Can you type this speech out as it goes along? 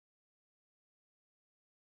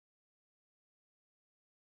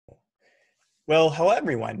Well, hello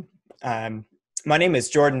everyone. My name is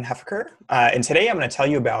Jordan Huffaker, and today I'm going to tell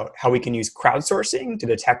you about how we can use crowdsourcing to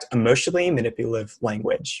detect emotionally manipulative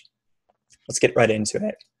language. Let's get right into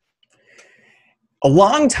it. A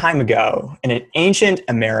long time ago, in an ancient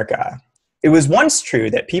America, it was once true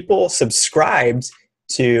that people subscribed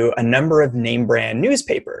to a number of name brand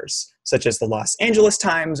newspapers, such as the Los Angeles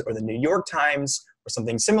Times or the New York Times or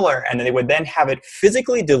something similar, and they would then have it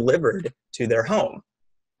physically delivered to their home.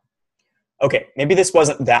 Okay, maybe this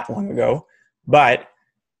wasn't that long ago, but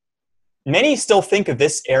many still think of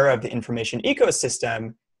this era of the information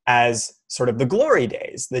ecosystem as sort of the glory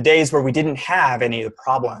days, the days where we didn't have any of the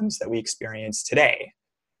problems that we experience today.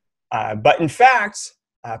 But in fact,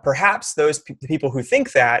 perhaps the people who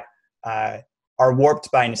think that are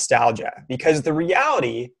warped by nostalgia, because the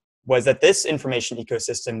reality was that this information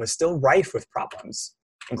ecosystem was still rife with problems,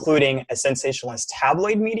 including a sensationalist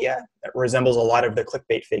tabloid media that resembles a lot of the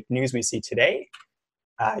clickbait fake news we see today,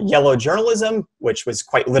 yellow journalism, which was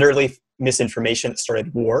quite literally misinformation that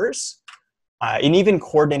started wars, and even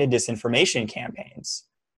coordinated disinformation campaigns,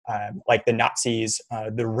 like the Nazis'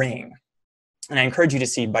 The Ring. And I encourage you to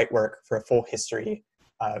see Byte Work for a full history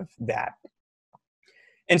of that.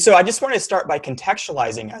 And so I just want to start by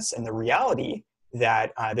contextualizing us in the reality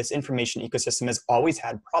that this information ecosystem has always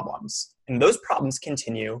had problems. And those problems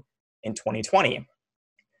continue in 2020.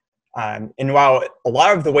 And while a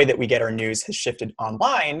lot of the way that we get our news has shifted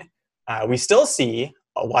online, we still see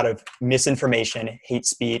a lot of misinformation, hate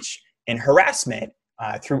speech, and harassment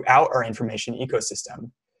throughout our information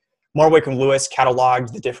ecosystem. Morwick and Lewis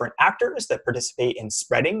cataloged the different actors that participate in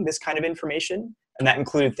spreading this kind of information, and that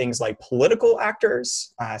included things like political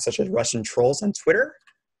actors, such as Russian trolls on Twitter,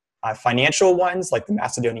 financial ones like the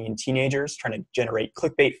Macedonian teenagers trying to generate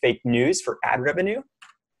clickbait fake news for ad revenue,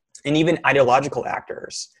 and even ideological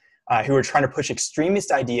actors who are trying to push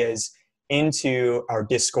extremist ideas into our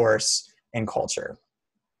discourse and culture.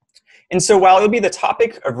 And so while it'll be the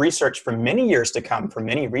topic of research for many years to come for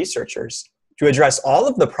many researchers to address all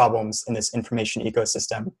of the problems in this information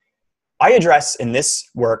ecosystem, I address in this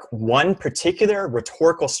work one particular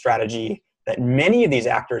rhetorical strategy that many of these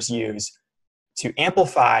actors use to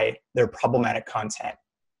amplify their problematic content,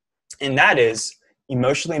 and that is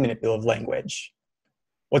emotionally manipulative language.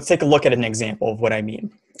 Let's take a look at an example of what I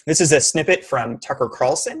mean. This is a snippet from Tucker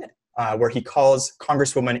Carlson, where he calls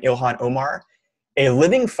Congresswoman Ilhan Omar a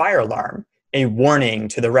living fire alarm, a warning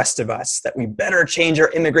to the rest of us that we better change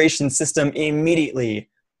our immigration system immediately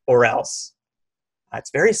or else. It's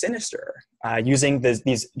very sinister, using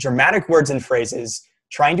these dramatic words and phrases,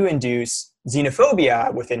 trying to induce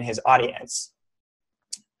xenophobia within his audience.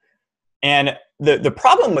 And the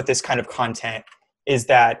problem with this kind of content is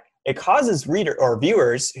that it causes reader or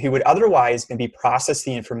viewers who would otherwise maybe process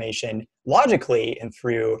the information logically and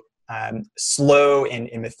through slow and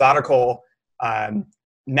methodical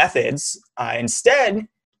methods. Instead,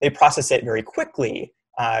 they process it very quickly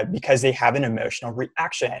because they have an emotional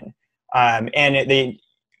reaction. And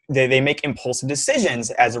they make impulsive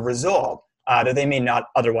decisions as a result that they may not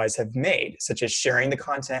otherwise have made, such as sharing the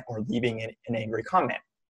content or leaving an angry comment.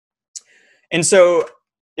 And so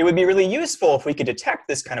it would be really useful if we could detect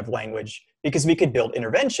this kind of language, because we could build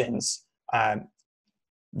interventions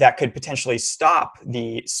that could potentially stop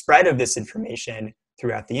the spread of this information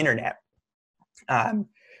throughout the internet.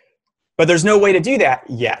 But there's no way to do that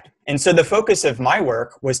yet. And so the focus of my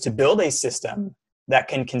work was to build a system that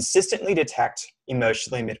can consistently detect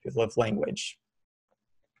emotionally manipulative language.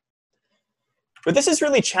 But this is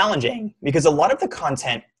really challenging because a lot of the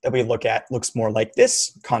content that we look at looks more like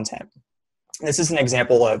this content. This is an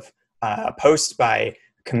example of a post by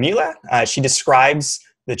Camila. She describes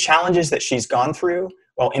the challenges that she's gone through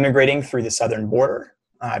while immigrating through the southern border,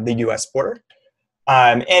 the US border.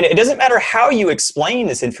 And it doesn't matter how you explain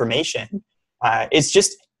this information,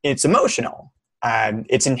 it's emotional.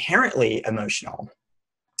 It's inherently emotional.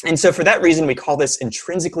 And so for that reason, we call this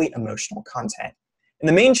intrinsically emotional content. And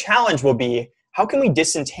the main challenge will be, how can we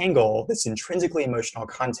disentangle this intrinsically emotional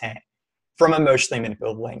content from emotionally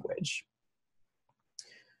manipulative language?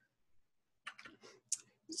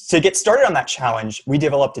 To get started on that challenge, we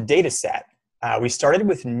developed a data set. We started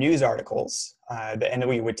with news articles, and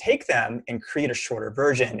we would take them and create a shorter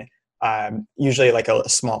version, usually like a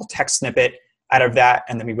small text snippet out of that.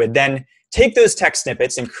 And then we would then take those text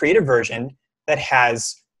snippets and create a version that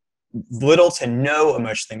has little to no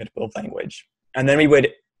emotionally manipulative language. And then we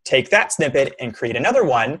would take that snippet and create another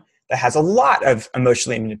one that has a lot of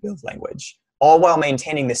emotionally manipulative language, all while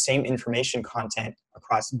maintaining the same information content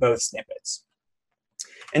across both snippets.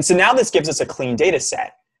 And so now this gives us a clean data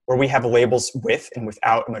set where we have labels with and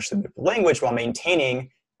without emotionally manipulative language while maintaining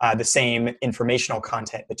the same informational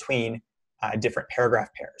content between different paragraph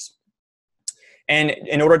pairs. And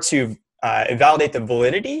in order to validate the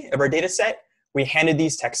validity of our data set, we handed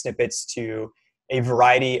these text snippets to a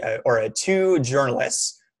variety or two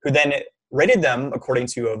journalists who then rated them according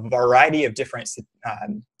to a variety of different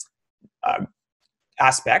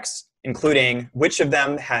aspects, including which of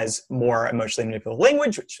them has more emotionally manipulative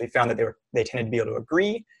language, which we found that they tended to be able to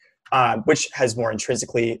agree, which has more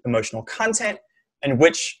intrinsically emotional content, and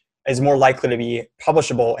which is more likely to be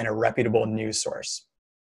publishable in a reputable news source.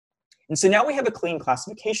 And so now we have a clean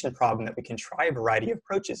classification problem that we can try a variety of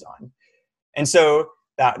approaches on. And so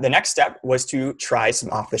the next step was to try some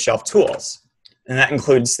off-the-shelf tools. And that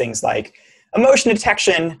includes things like emotion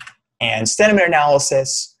detection and sentiment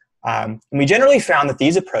analysis. And we generally found that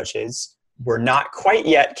these approaches were not quite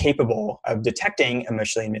yet capable of detecting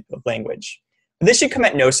emotionally manipulative language. But this should come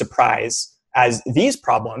at no surprise, as these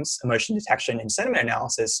problems, emotion detection and sentiment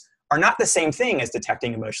analysis, are not the same thing as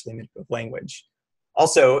detecting emotionally manipulative language.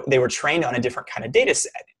 Also, they were trained on a different kind of data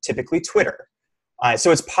set, typically Twitter.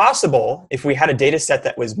 So it's possible, if we had a data set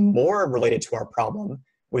that was more related to our problem,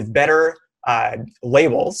 with better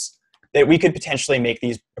labels, that we could potentially make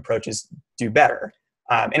these approaches do better.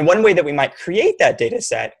 And one way that we might create that data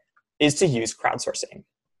set is to use crowdsourcing.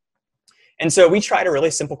 And so we tried a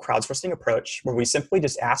really simple crowdsourcing approach where we simply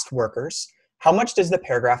just asked workers, how much does the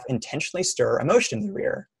paragraph intentionally stir emotion in the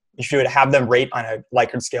reader? We would have them rate on a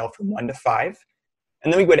Likert scale from 1 to 5.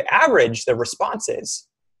 And then we would average the responses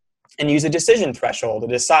and use a decision threshold to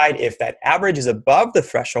decide if that average is above the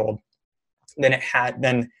threshold, then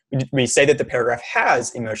we say that the paragraph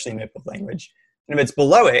has emotionally manipulative language. And if it's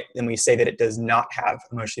below it, then we say that it does not have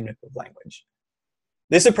emotionally manipulative language.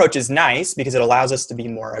 This approach is nice because it allows us to be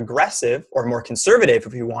more aggressive or more conservative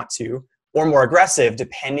if we want to, or more aggressive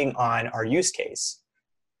depending on our use case.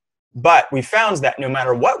 But we found that no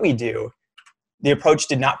matter what we do, the approach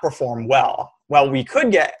did not perform well. While we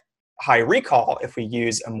could get high recall if we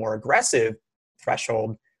use a more aggressive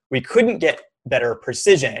threshold, we couldn't get better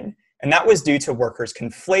precision. And that was due to workers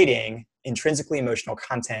conflating intrinsically emotional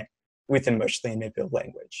content with emotionally manipulative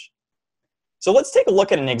language. So let's take a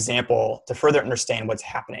look at an example to further understand what's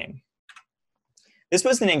happening. This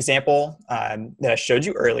was an example that I showed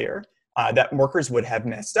you earlier that workers would have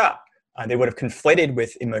messed up. They would have conflated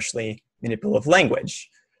with emotionally manipulative language.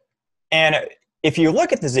 And if you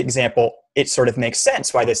look at this example, it sort of makes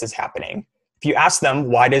sense why this is happening. If you ask them,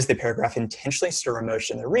 why does the paragraph intentionally stir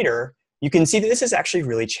emotion in the reader, you can see that this is actually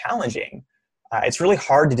really challenging. It's really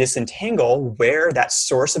hard to disentangle where that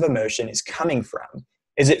source of emotion is coming from.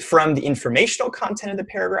 Is it from the informational content of the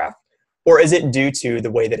paragraph, or is it due to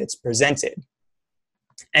the way that it's presented?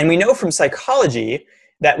 And we know from psychology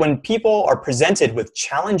that when people are presented with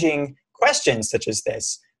challenging questions such as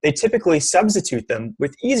this, they typically substitute them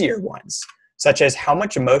with easier ones, such as how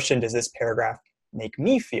much emotion does this paragraph make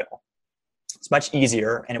me feel? It's much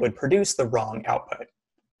easier, and it would produce the wrong output.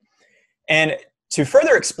 And to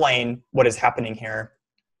further explain what is happening here,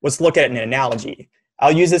 let's look at an analogy.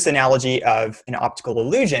 I'll use this analogy of an optical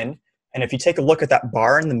illusion, and if you take a look at that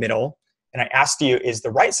bar in the middle, and I ask you, is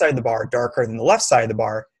the right side of the bar darker than the left side of the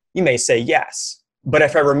bar, you may say yes. But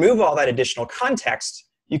if I remove all that additional context,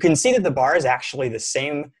 you can see that the bar is actually the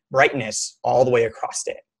same brightness all the way across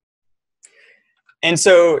it. And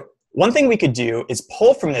so one thing we could do is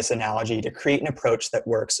pull from this analogy to create an approach that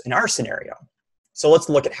works in our scenario. So let's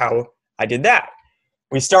look at how I did that.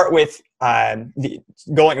 We start with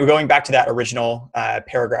going back to that original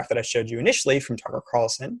paragraph that I showed you initially from Tucker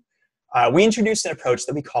Carlson. We introduced an approach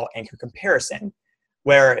that we call anchor comparison,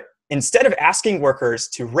 where instead of asking workers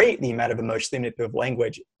to rate the amount of emotionally manipulative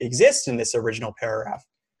language exists in this original paragraph,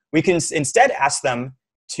 we can instead ask them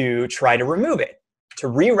to try to remove it, to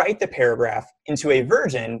rewrite the paragraph into a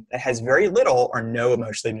version that has very little or no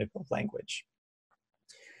emotionally manipulative language.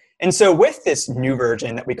 And so with this new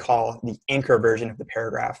version that we call the anchor version of the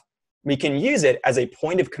paragraph, we can use it as a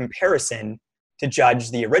point of comparison to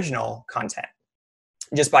judge the original content,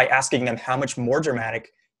 just by asking them how much more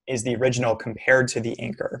dramatic is the original compared to the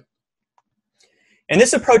anchor. And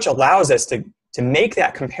this approach allows us to make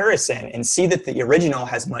that comparison and see that the original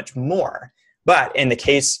has much more. But in the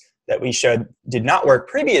case that we showed did not work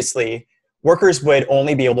previously, workers would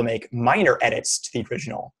only be able to make minor edits to the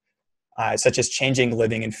original, such as changing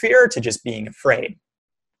living in fear to just being afraid.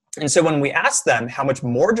 And so when we ask them how much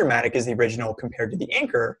more dramatic is the original compared to the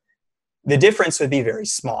anchor, the difference would be very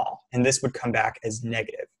small, and this would come back as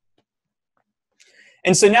negative.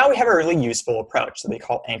 And so now we have a really useful approach that we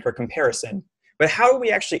call anchor comparison. But how do we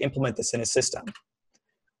actually implement this in a system?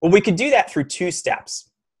 Well, we could do that through two steps.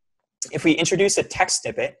 If we introduce a text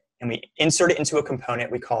snippet and we insert it into a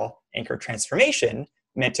component we call anchor transformation,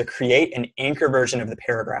 meant to create an anchor version of the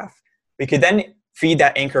paragraph. We could then feed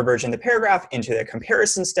that anchor version of the paragraph into the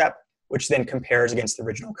comparison step, which then compares against the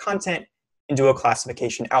original content into a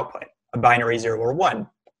classification output, a binary 0 or 1.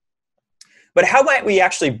 But how might we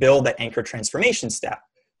actually build that anchor transformation step?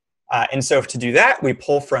 And so to do that, we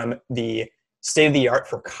pull from the state-of-the-art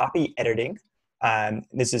for copy editing.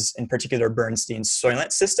 This is in particular Bernstein's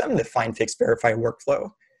Soylent system, the find, fix, verify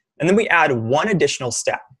workflow. And then we add one additional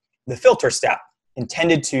step, the filter step,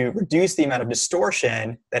 intended to reduce the amount of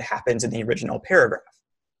distortion that happens in the original paragraph.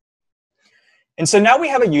 And so now we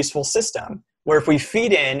have a useful system where if we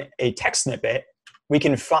feed in a text snippet, we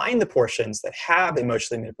can find the portions that have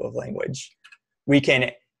emotionally manipulative language. We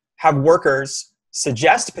can have workers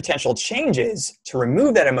suggest potential changes to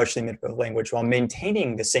remove that emotionally manipulative language while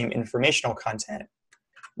maintaining the same informational content.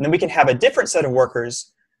 And then we can have a different set of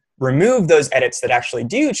workers remove those edits that actually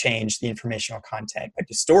do change the informational content by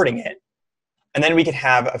distorting it. And then we can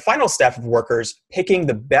have a final step of workers picking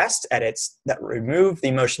the best edits that remove the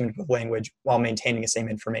emotionally manipulative language while maintaining the same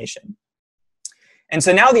information. And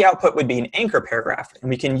so now the output would be an anchor paragraph, and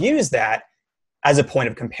we can use that as a point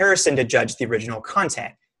of comparison to judge the original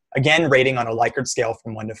content. Again, rating on a Likert scale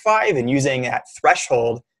from 1 to 5 and using that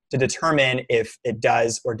threshold to determine if it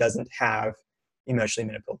does or doesn't have emotionally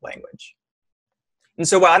manipulative language. And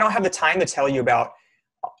so while I don't have the time to tell you about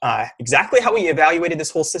exactly how we evaluated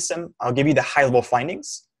this whole system, I'll give you the high-level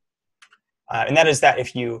findings. And that is that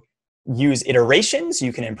if you use iterations,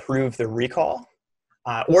 you can improve the recall,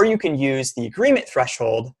 or you can use the agreement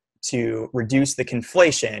threshold to reduce the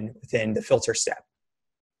conflation within the filter step.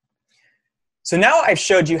 So now I've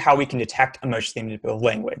showed you how we can detect emotionally manipulative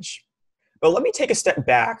language. But let me take a step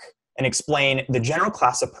back and explain the general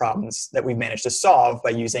class of problems that we've managed to solve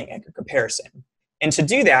by using anchor comparison. And to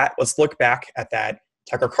do that, let's look back at that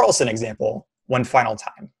Tucker-Carlson example one final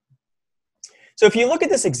time. So if you look at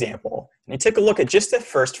this example, and you take a look at just the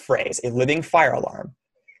first phrase, a living fire alarm,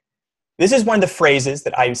 this is one of the phrases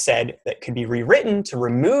that I've said that could be rewritten to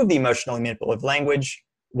remove the emotionally manipulative language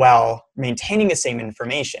while maintaining the same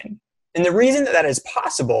information. And the reason that that is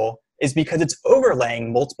possible is because it's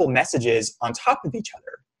overlaying multiple messages on top of each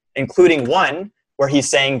other, including one where he's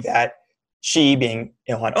saying that she, being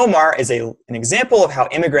Ilhan Omar, is an example of how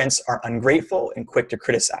immigrants are ungrateful and quick to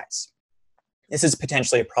criticize. This is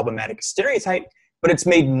potentially a problematic stereotype, but it's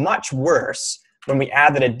made much worse when we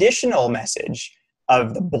add that additional message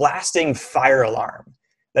of the blasting fire alarm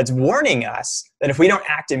that's warning us that if we don't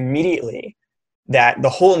act immediately, that the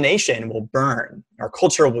whole nation will burn, our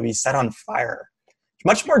culture will be set on fire. It's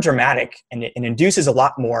much more dramatic, and it induces a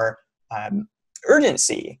lot more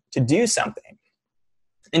urgency to do something.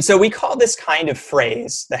 And so we call this kind of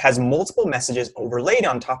phrase that has multiple messages overlaid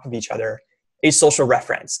on top of each other a social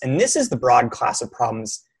reference. And this is the broad class of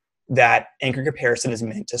problems that anchor comparison is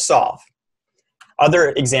meant to solve. Other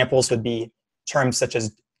examples would be terms such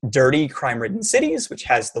as dirty, crime-ridden cities, which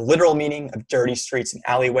has the literal meaning of dirty streets and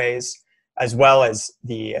alleyways, as well as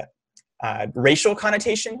the racial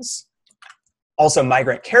connotations. Also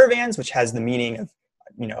migrant caravans, which has the meaning of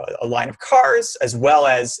a line of cars, as well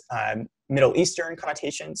as Middle Eastern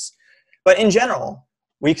connotations. But in general,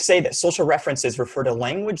 we say that social references refer to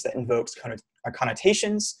language that invokes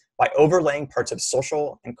connotations by overlaying parts of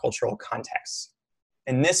social and cultural contexts.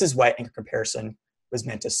 And this is what anchor comparison was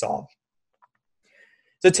meant to solve.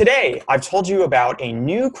 So today, I've told you about a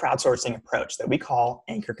new crowdsourcing approach that we call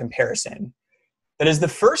anchor comparison. That is the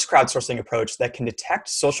first crowdsourcing approach that can detect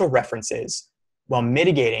social references while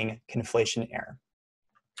mitigating conflation error.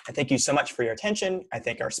 I thank you so much for your attention. I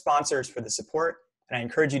thank our sponsors for the support, and I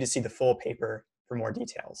encourage you to see the full paper for more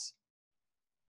details.